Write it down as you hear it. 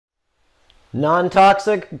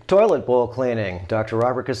Non-toxic toilet bowl cleaning. Dr.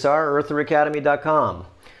 Robert Cassar, eartheracademy.com.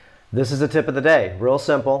 This is the tip of the day. Real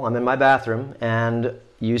simple. I'm in my bathroom and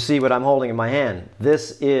you see what I'm holding in my hand.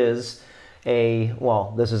 This is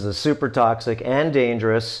this is a super toxic and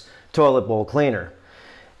dangerous toilet bowl cleaner.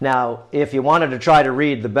 Now, if you wanted to try to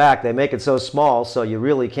read the back, they make it so small so you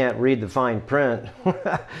really can't read the fine print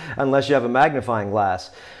unless you have a magnifying glass.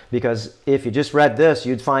 Because if you just read this,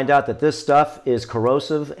 you'd find out that this stuff is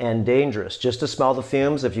corrosive and dangerous. Just to smell the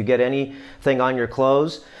fumes, if you get anything on your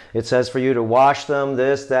clothes, it says for you to wash them,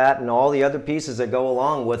 this, that, and all the other pieces that go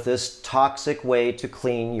along with this toxic way to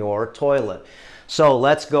clean your toilet. So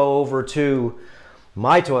let's go over to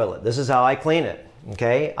my toilet. This is how I clean it.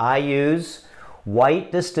 Okay, I use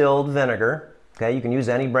white distilled vinegar. Okay, you can use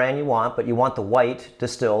any brand you want, but you want the white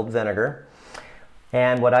distilled vinegar.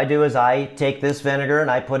 And what I do is I take this vinegar and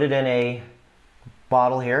I put it in a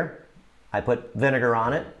bottle here. I put vinegar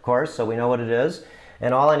on it, of course, so we know what it is.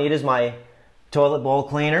 And all I need is my toilet bowl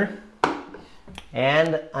cleaner.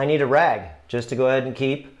 And I need a rag just to go ahead and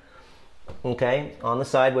keep, okay, on the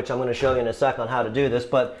side, which I'm going to show you in a sec on how to do this.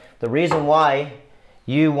 But the reason why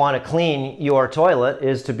you want to clean your toilet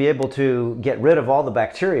is to be able to get rid of all the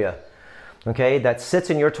bacteria, okay, that sits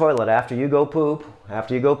in your toilet after you go poop,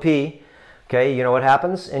 after you go pee. Okay, you know what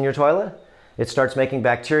happens in your toilet? It starts making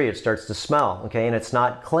bacteria, it starts to smell, okay, and it's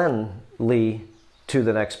not cleanly to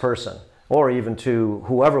the next person or even to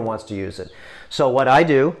whoever wants to use it. So what I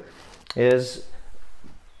do is,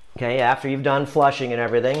 okay, after you've done flushing and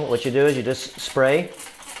everything, what you do is you just spray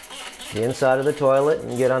the inside of the toilet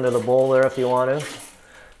and get under the bowl there if you want to.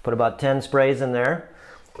 Put about 10 sprays in there.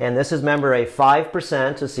 And this is, remember, a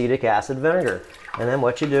 5% acetic acid vinegar. And then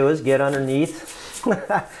what you do is get underneath.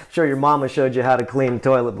 I'm sure your mama showed you how to clean the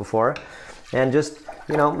toilet before. And just,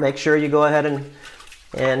 you know, make sure you go ahead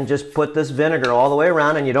and just put this vinegar all the way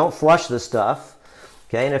around, and you don't flush this stuff.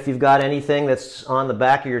 Okay, and if you've got anything that's on the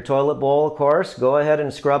back of your toilet bowl, of course, go ahead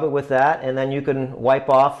and scrub it with that, and then you can wipe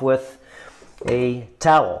off with a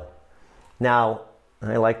towel. Now,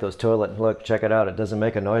 I like those toilet. Look, check it out. It doesn't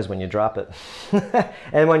make a noise when you drop it.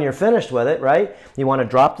 And when you're finished with it, right, you want to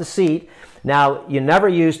drop the seat. Now, you never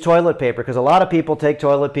use toilet paper, because a lot of people take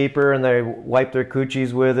toilet paper and they wipe their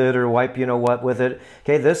coochies with it or wipe you know what with it.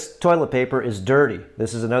 Okay, this toilet paper is dirty.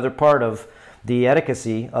 This is another part of the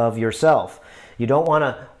etiquette of yourself. You don't want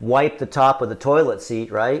to wipe the top of the toilet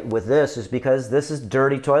seat, right, with this, is because this is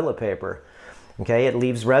dirty toilet paper. Okay, it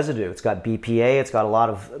leaves residue. It's got BPA. It's got a lot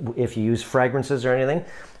of, if you use fragrances or anything,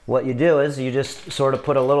 what you do is you just sort of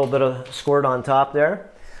put a little bit of squirt on top there,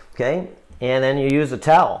 okay, and then you use a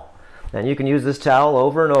towel. And you can use this towel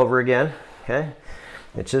over and over again, okay?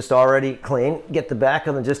 It's just already clean. Get the back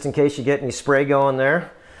of them just in case you get any spray going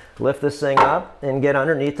there. Lift this thing up and get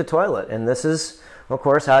underneath the toilet. And this is, of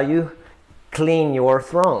course, how you clean your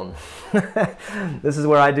throne. This is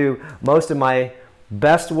where I do most of my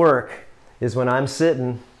best work, is when I'm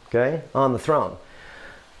sitting, okay, on the throne.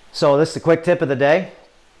 So this is a quick tip of the day.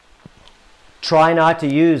 Try not to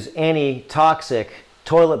use any toxic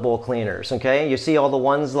toilet bowl cleaners, okay? You see all the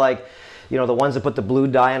ones like, you know, the ones that put the blue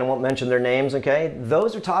dye in, I won't mention their names, okay?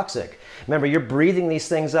 Those are toxic. Remember, you're breathing these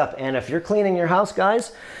things up, and if you're cleaning your house,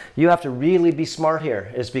 guys, you have to really be smart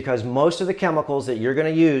here. It's because most of the chemicals that you're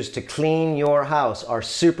going to use to clean your house are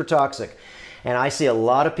super toxic. And I see a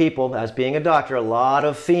lot of people, as being a doctor, a lot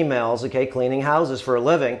of females, okay, cleaning houses for a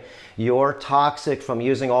living. You're toxic from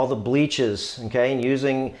using all the bleaches, okay, and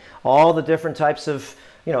using all the different types of,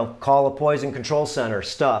 you know, call a poison control center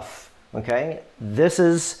stuff, okay? This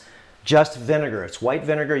is just vinegar. It's white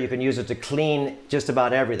vinegar. You can use it to clean just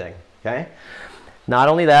about everything, okay? Not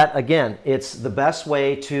only that, again, it's the best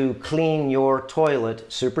way to clean your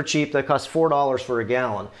toilet. Super cheap. That costs $4 for a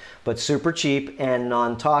gallon, but super cheap and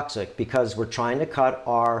non-toxic, because we're trying to cut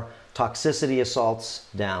our toxicity assaults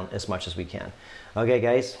down as much as we can. Okay,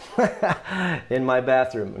 guys, in my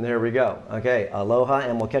bathroom. There we go. Okay, aloha,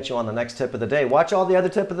 and we'll catch you on the next tip of the day. Watch all the other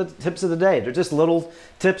tips of the day. They're just little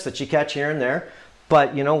tips that you catch here and there.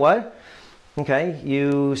 But you know what? Okay,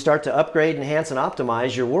 you start to upgrade, enhance, and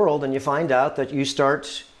optimize your world, and you find out that you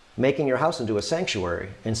start making your house into a sanctuary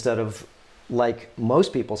instead of, like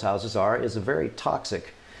most people's houses are, is a very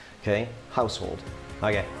toxic, okay, household.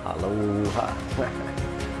 Okay, aloha.